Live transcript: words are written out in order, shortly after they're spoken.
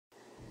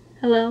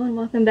Hello and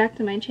welcome back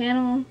to my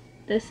channel.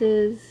 This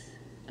is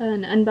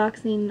an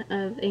unboxing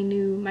of a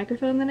new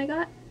microphone that I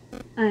got.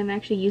 I'm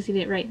actually using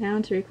it right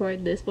now to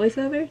record this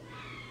voiceover.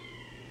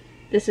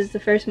 This is the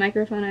first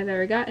microphone I've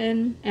ever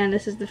gotten, and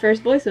this is the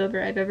first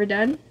voiceover I've ever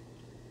done.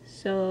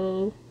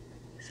 So,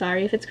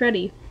 sorry if it's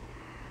cruddy.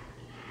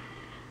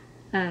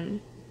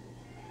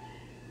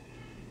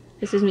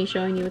 This is me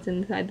showing you what's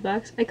inside the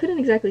box. I couldn't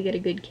exactly get a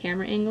good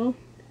camera angle.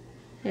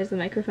 There's the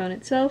microphone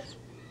itself.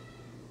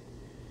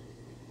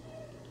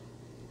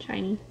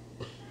 Shiny.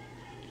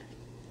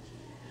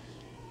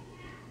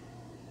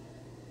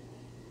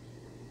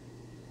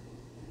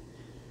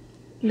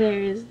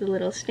 There's the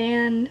little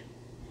stand.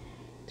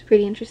 It's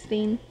pretty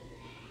interesting.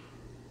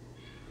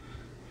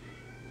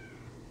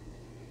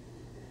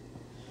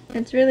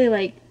 It's really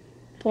like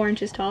 4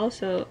 inches tall,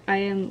 so I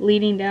am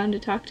leaning down to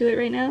talk to it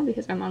right now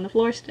because I'm on the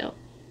floor still.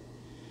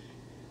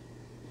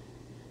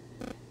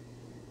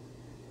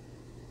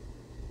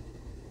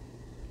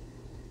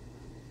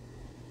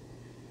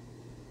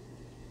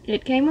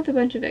 It came with a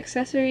bunch of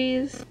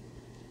accessories,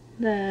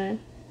 the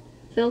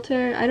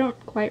filter, I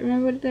don't quite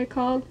remember what they're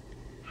called,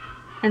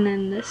 and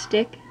then the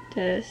stick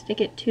to stick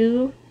it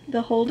to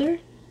the holder.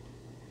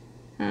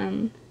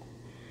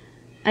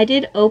 I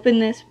did open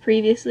this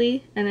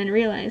previously and then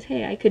realized,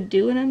 hey, I could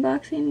do an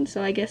unboxing,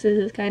 so I guess this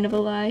is kind of a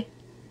lie.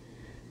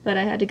 But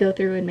I had to go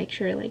through and make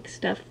sure like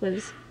stuff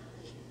was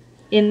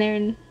in there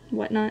and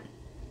whatnot.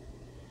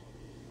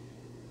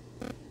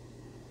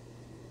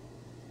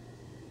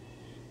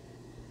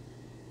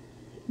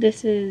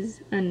 This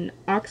is an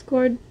aux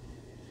cord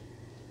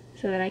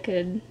so that I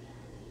could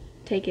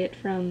take it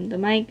from the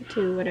mic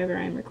to whatever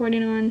I'm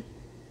recording on.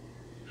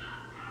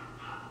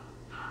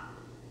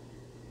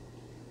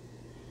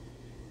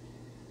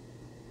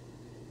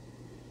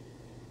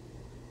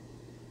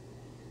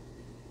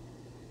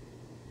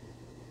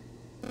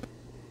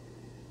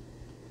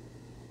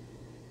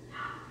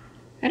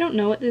 I don't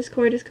know what this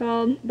cord is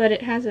called, but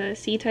it has a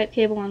C-type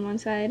cable on one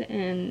side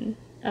and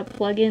a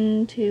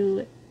plug-in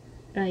to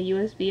a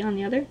USB on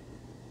the other.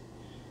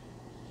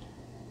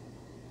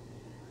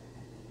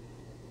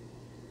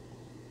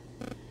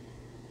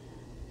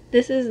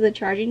 This is the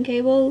charging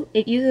cable.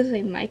 It uses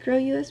a micro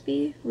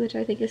USB, which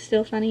I think is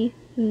still funny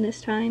in this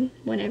time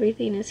when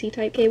everything is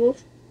C-type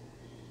cables.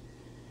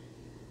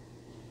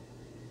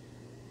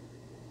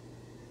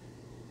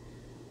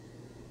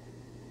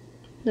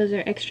 Those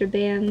are extra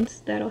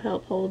bands that'll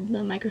help hold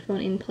the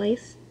microphone in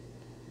place.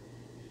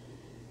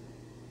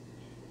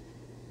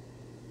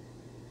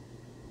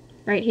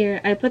 Right here,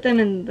 I put them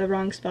in the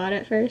wrong spot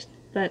at first,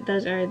 but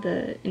those are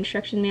the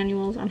instruction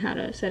manuals on how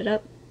to set it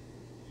up.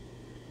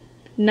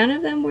 None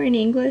of them were in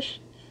English.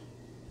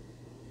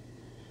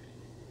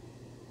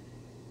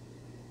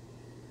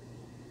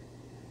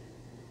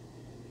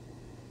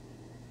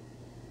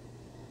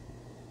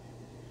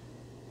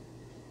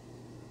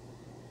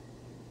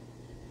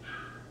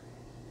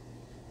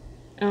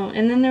 Oh,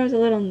 and then there was a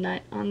little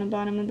nut on the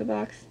bottom of the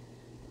box.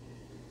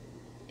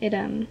 It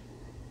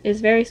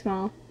is very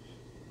small,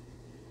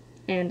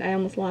 and I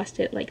almost lost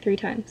it like 3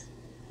 times.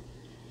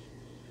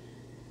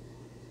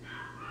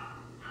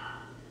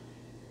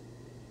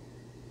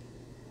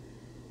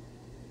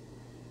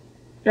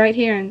 Right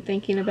here I'm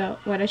thinking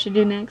about what I should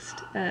do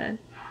next.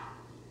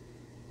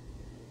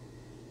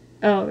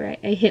 Oh right,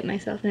 I hit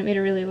myself and it made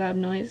a really loud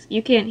noise.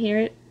 You can't hear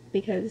it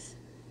because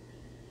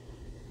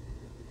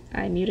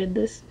I muted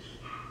this.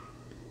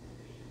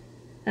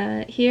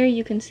 Here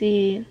you can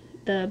see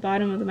the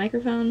bottom of the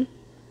microphone,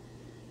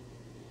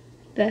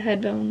 the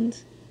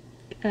headphones,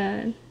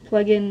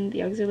 plug-in,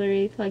 the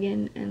auxiliary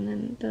plug-in, and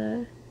then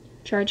the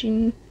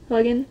charging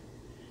plug-in.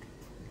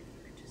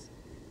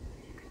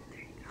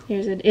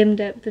 Here's an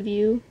in-depth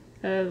view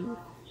of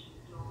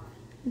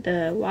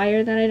the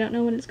wire that I don't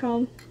know what it's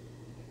called.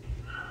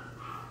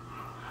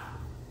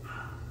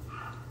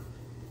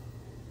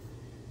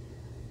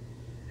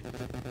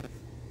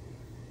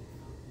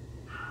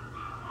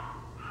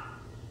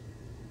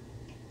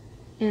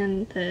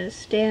 And the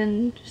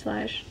stand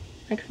slash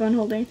microphone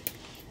holder.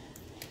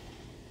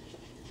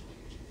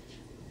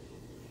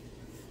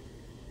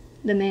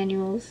 The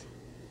manuals.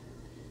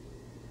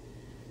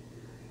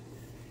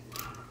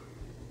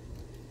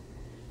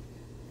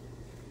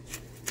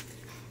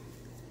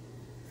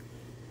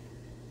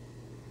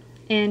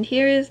 And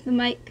here is the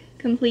mic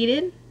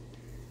completed.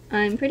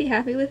 I'm pretty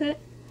happy with it.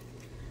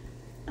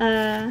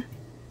 I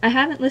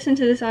haven't listened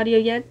to this audio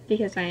yet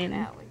because I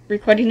am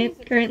recording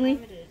it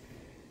currently.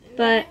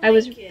 But I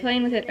was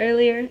playing with it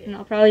earlier, and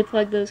I'll probably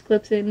plug those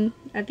clips in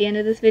at the end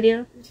of this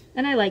video.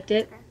 And I liked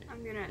it.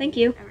 Thank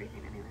you.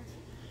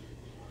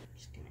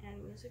 Just gonna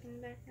add music in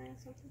the background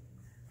or something.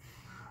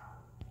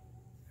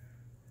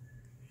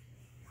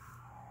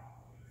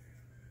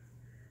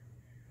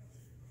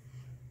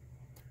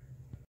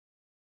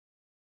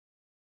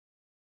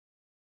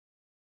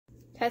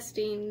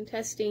 Testing,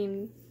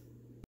 testing.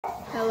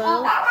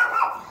 Hello?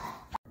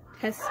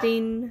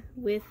 Testing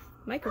with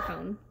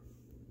microphone.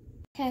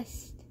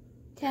 Test.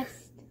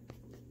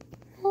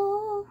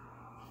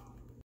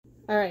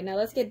 Alright, now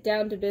let's get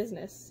down to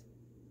business.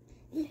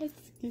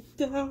 Let's get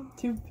down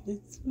to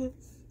business.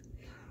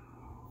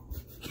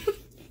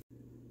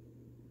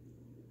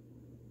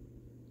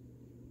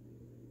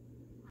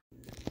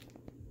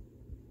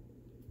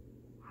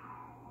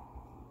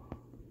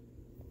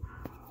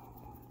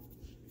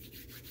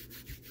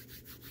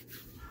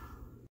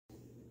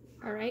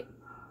 Alright.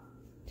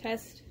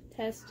 Test.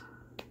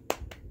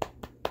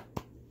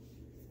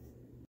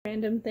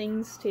 Random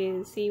things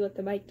to see what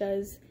the mic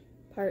does.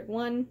 Part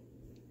 1.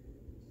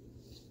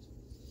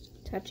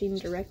 Touching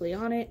directly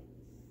on it.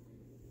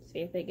 See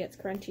if it gets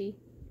crunchy.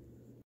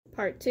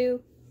 Part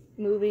 2.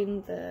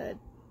 Moving the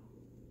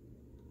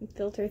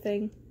filter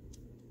thing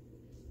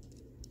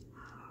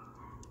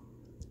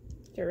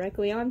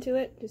directly onto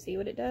it to see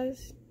what it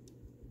does.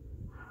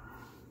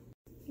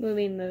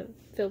 Moving the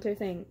filter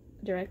thing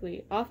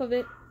directly off of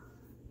it,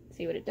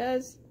 see what it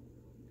does.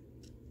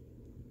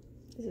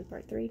 This is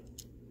part 3.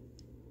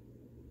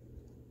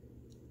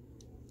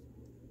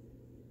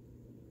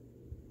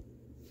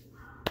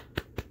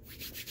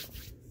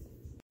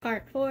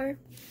 Part 4,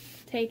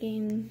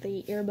 taking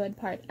the earbud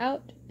part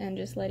out and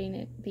just letting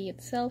it be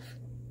itself.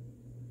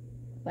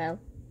 Well,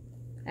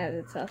 as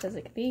itself as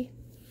it could be.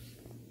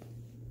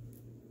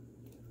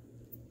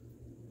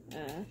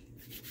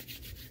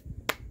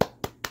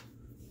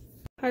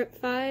 Part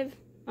 5,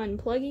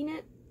 unplugging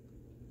it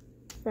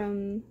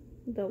from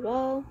the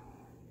wall,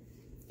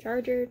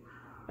 charger,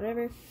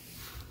 whatever,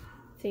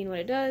 seeing what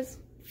it does.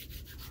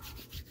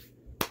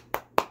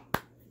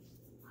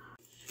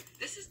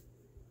 This is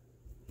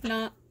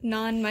Not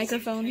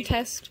non-microphone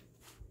test.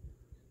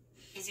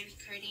 Is it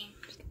recording?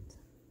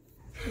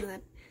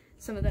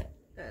 Some of that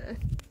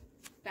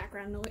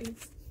background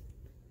noise.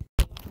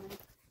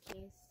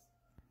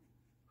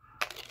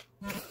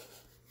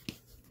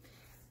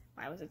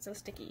 Why was it so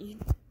sticky?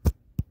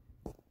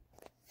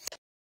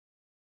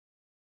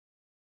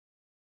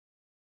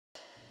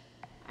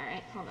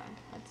 Alright, hold on.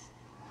 Let's...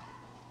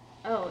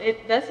 Oh,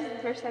 this is the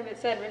first time it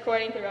said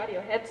recording through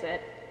audio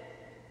headset.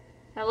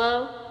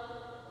 Hello?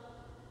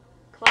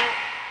 Clap.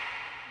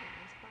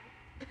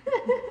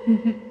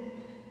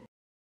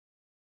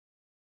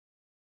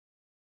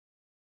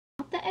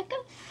 The echo?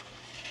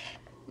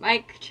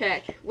 Mic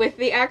check. With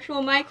the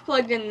actual mic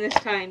plugged in this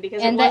time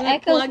because And it the wasn't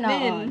echo's plugged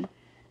not in. on.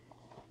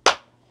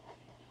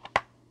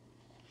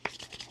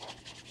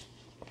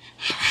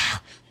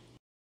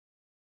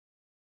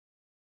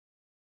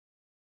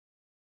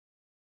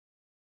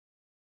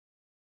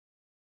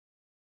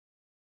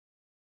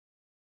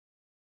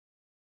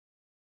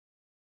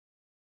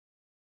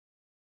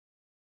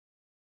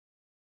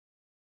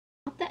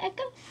 The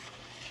echo?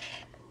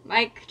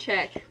 Mic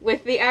check.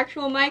 With the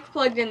actual mic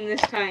plugged in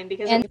this time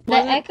because And it the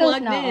wasn't echo's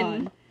plugged not in.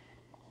 on.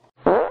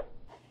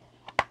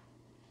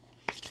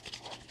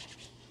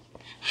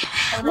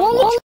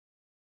 Well,